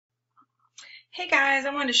Hey guys,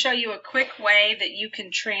 I wanted to show you a quick way that you can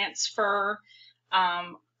transfer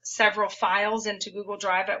several files into Google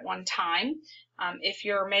Drive at one time. If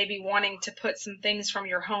you're maybe wanting to put some things from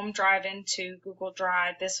your home drive into Google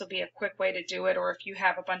Drive, this will be a quick way to do it. Or if you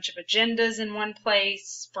have a bunch of agendas in one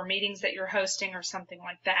place for meetings that you're hosting or something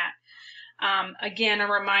like that. Again, a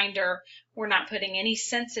reminder, we're not putting any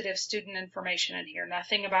sensitive student information in here.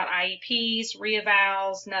 Nothing about IEPs,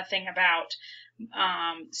 reevals, nothing about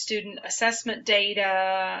student assessment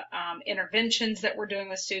data, interventions that we're doing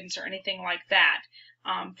with students or anything like that.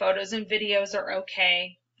 Photos and videos are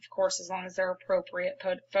okay, of course, as long as they're appropriate.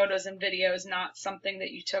 Photos and videos, not something that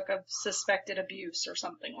you took of suspected abuse or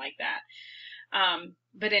something like that.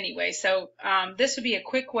 But anyway, so this would be a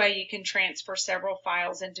quick way you can transfer several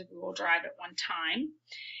files into Google Drive at one time.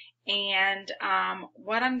 And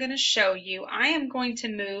what I'm going to show you, I am going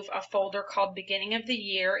to move a folder called Beginning of the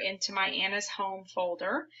Year into my Anna's Home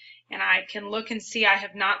folder. And I can look and see I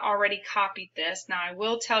have not already copied this. Now I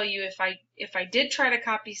will tell you if I did try to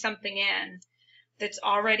copy something in that's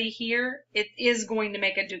already here, it is going to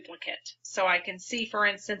make a duplicate. So I can see, for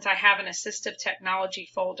instance, I have an assistive technology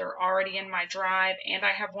folder already in my drive and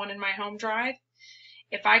I have one in my home drive.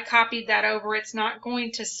 If I copied that over, it's not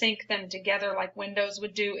going to sync them together like Windows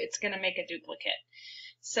would do. It's going to make a duplicate.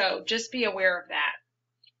 So just be aware of that.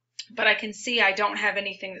 But I can see I don't have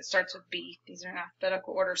anything that starts with B. These are in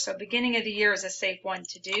alphabetical order. So beginning of the year is a safe one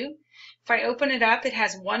to do. If I open it up, it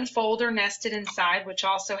has one folder nested inside, which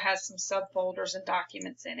also has some subfolders and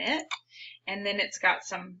documents in it. And then it's got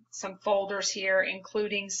some folders here,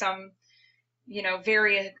 including some,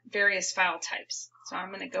 various file types. So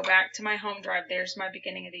I'm going to go back to my home drive. There's my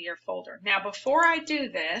beginning of the year folder. Now, before I do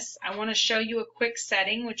this, I want to show you a quick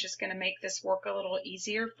setting, which is going to make this work a little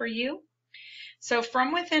easier for you. So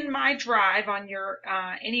from within My Drive on your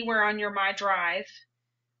anywhere on your My Drive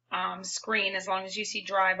screen, as long as you see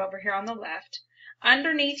Drive over here on the left,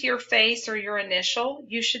 underneath your face or your initial,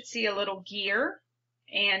 you should see a little gear.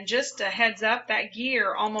 And just a heads up, that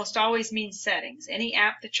gear almost always means settings. Any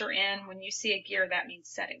app that you're in, when you see a gear, that means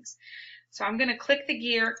settings. So I'm going to click the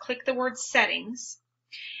gear, click the word settings,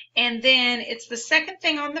 and then it's the second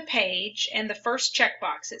thing on the page and the first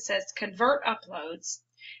checkbox. It says convert uploads.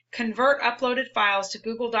 Convert uploaded files to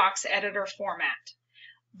Google Docs editor format.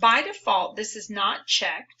 By default, this is not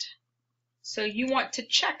checked, so you want to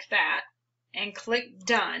check that and click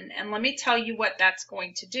done, and let me tell you what that's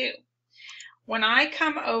going to do. When I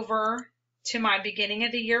come over to my beginning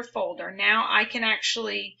of the year folder, now I can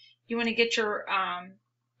actually, you want to get your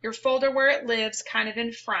folder where it lives kind of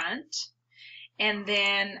in front, and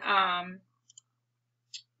then I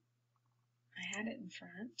had it in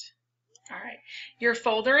front. All right, your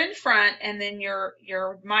folder in front, and then your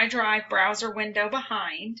My Drive browser window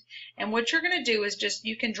behind. And what you're going to do is just,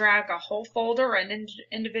 you can drag a whole folder or an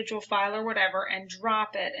individual file or whatever and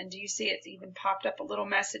drop it. And do you see it's even popped up a little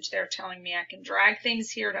message there telling me I can drag things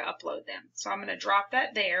here to upload them. So I'm going to drop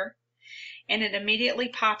that there, and it immediately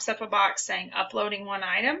pops up a box saying uploading one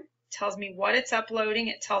item. It tells me what it's uploading.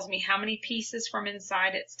 It tells me how many pieces from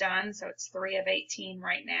inside it's done. So it's 3 of 18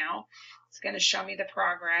 right now. It's going to show me the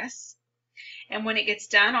progress. And when it gets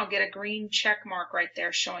done, I'll get a green check mark right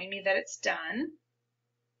there showing me that it's done.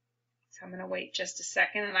 So I'm going to wait just a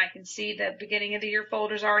second, and I can see the beginning of the year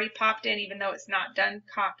folder's already popped in, even though it's not done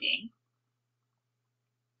copying.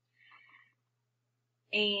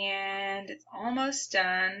 And it's almost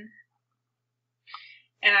done.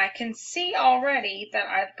 And I can see already that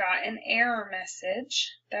I've got an error message.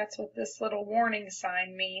 That's what this little warning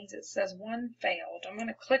sign means. It says one failed. I'm going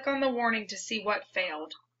to click on the warning to see what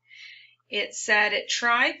failed. It said it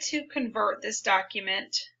tried to convert this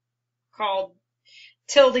document called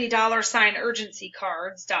 $urgency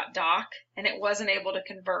cards.doc, and it wasn't able to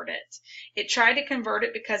convert it. It tried to convert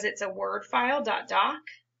it because it's a Word file .doc.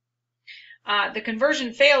 The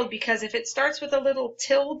conversion failed because if it starts with a little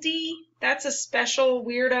tilde, that's a special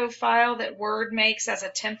weirdo file that Word makes as a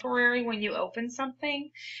temporary when you open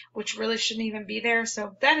something, which really shouldn't even be there.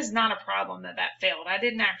 So that is not a problem that failed. I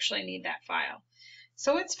didn't actually need that file.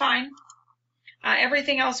 So it's fine.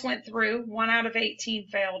 Everything else went through. 1 out of 18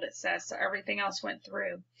 failed, it says, so everything else went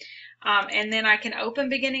through. And then I can open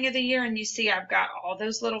beginning of the year, and you see I've got all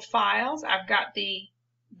those little files. I've got the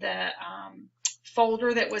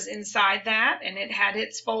folder that was inside that, and it had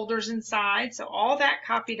its folders inside, so all that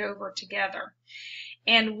copied over together.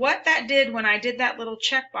 And what that did when I did that little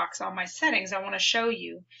checkbox on my settings, I want to show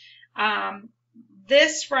you.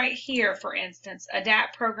 This right here, for instance,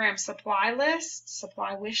 Adapt Program Supply List,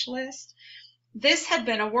 Supply Wish List, this had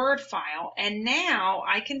been a Word file, and now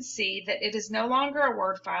I can see that it is no longer a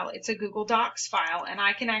Word file, it's a Google Docs file, and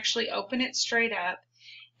I can actually open it straight up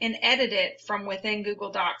and edit it from within Google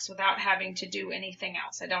Docs without having to do anything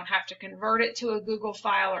else. I don't have to convert it to a Google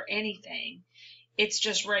file or anything. It's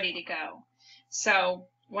just ready to go. So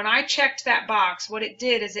when I checked that box, what it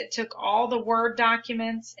did is it took all the Word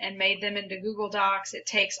documents and made them into Google Docs. It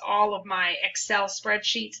takes all of my Excel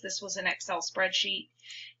spreadsheets. This was an Excel spreadsheet.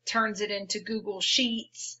 Turns it into Google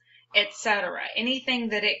Sheets, etc. Anything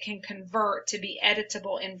that it can convert to be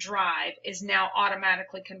editable in Drive is now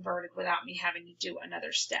automatically converted without me having to do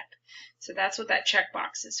another step. So that's what that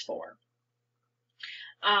checkbox is for.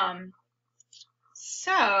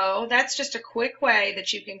 So that's just a quick way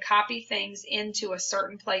that you can copy things into a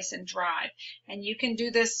certain place in Drive. And you can do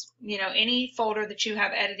this, any folder that you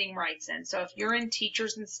have editing rights in. So if you're in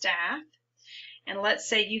Teachers and Staff, and let's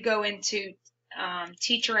say you go into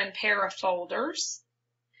Teacher and Para folders,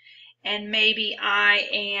 and maybe I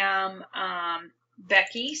am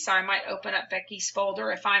Becky, so I might open up Becky's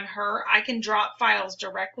folder. If I'm her, I can drop files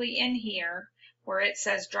directly in here where it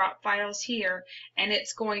says drop files here, and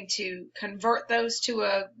it's going to convert those to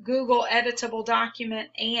a Google editable document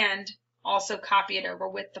and also copy it over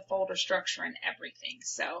with the folder structure and everything.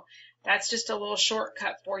 So that's just a little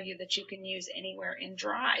shortcut for you that you can use anywhere in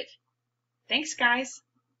Drive. Thanks, guys.